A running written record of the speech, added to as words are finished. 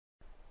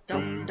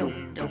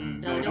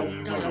Grammar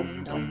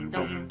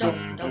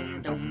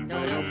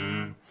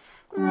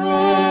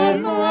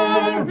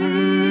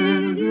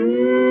in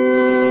Use.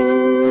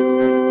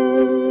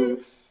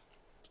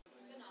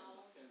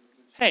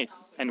 Hey,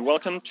 and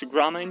welcome to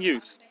Grammar in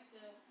Use.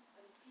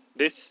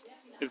 This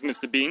is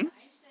Mr. Bean.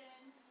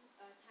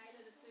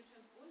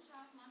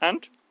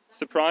 And,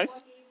 surprise,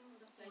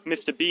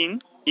 Mr.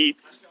 Bean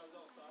eats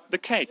the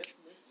cake.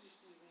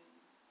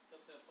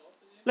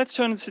 Let's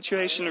turn the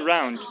situation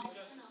around.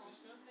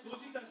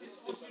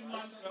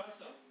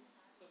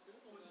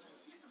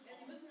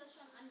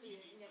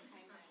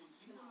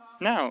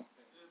 Now,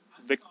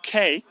 the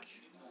cake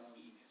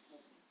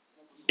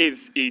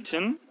is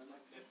eaten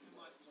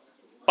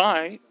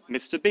by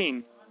Mr.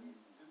 Bean.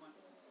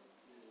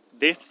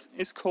 This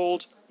is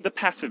called the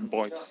passive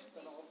voice.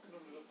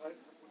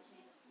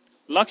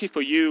 Lucky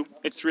for you,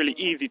 it's really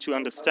easy to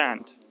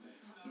understand.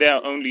 There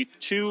are only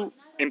two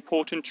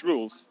important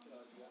rules.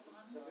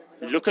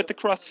 Look at the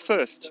cross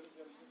first.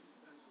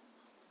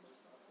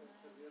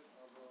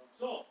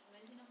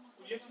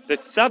 The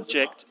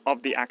subject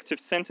of the active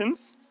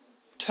sentence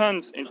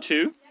turns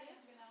into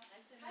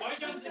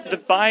the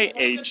by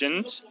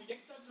agent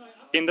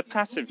in the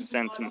passive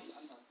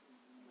sentence.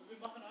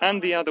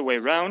 And the other way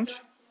round,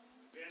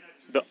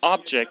 the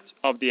object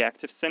of the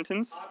active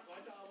sentence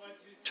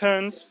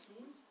turns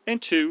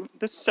into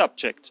the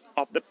subject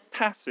of the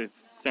passive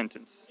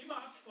sentence.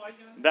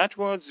 That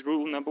was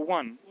rule number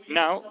 1.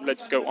 Now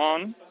let's go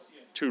on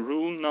to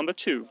rule number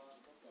 2.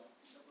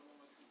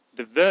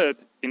 The verb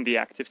in the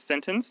active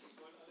sentence,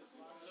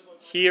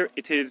 here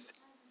it is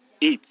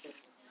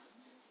eats,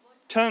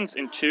 turns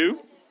into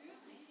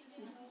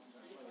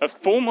a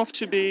form of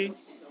to be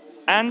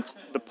and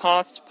the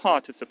past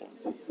participle.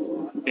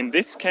 In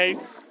this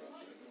case,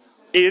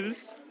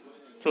 is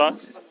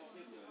plus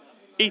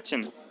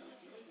eaten.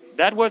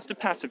 That was the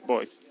passive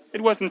voice.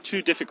 It wasn't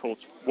too difficult,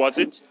 was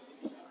it?